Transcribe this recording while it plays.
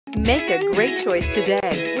Make a great choice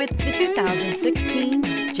today with the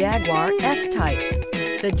 2016 Jaguar F-Type.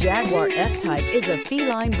 The Jaguar F-Type is a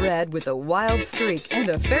feline bred with a wild streak and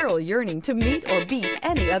a feral yearning to meet or beat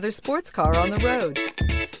any other sports car on the road.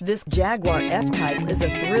 This Jaguar F-Type is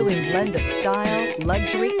a thrilling blend of style,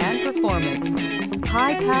 luxury, and performance.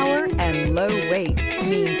 High power and low weight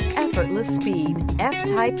means effortless speed.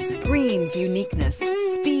 F-Type screams uniqueness,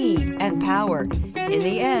 speed, and power. In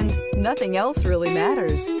the end, nothing else really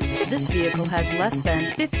matters. This vehicle has less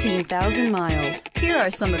than 15,000 miles. Here are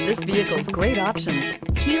some of this vehicle's great options: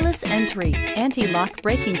 keyless entry, anti-lock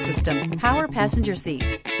braking system, power passenger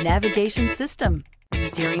seat, navigation system,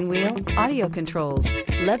 steering wheel audio controls,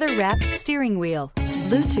 leather-wrapped steering wheel,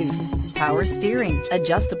 Bluetooth, power steering,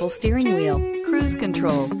 adjustable steering wheel, cruise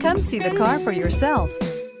control. Come see the car for yourself.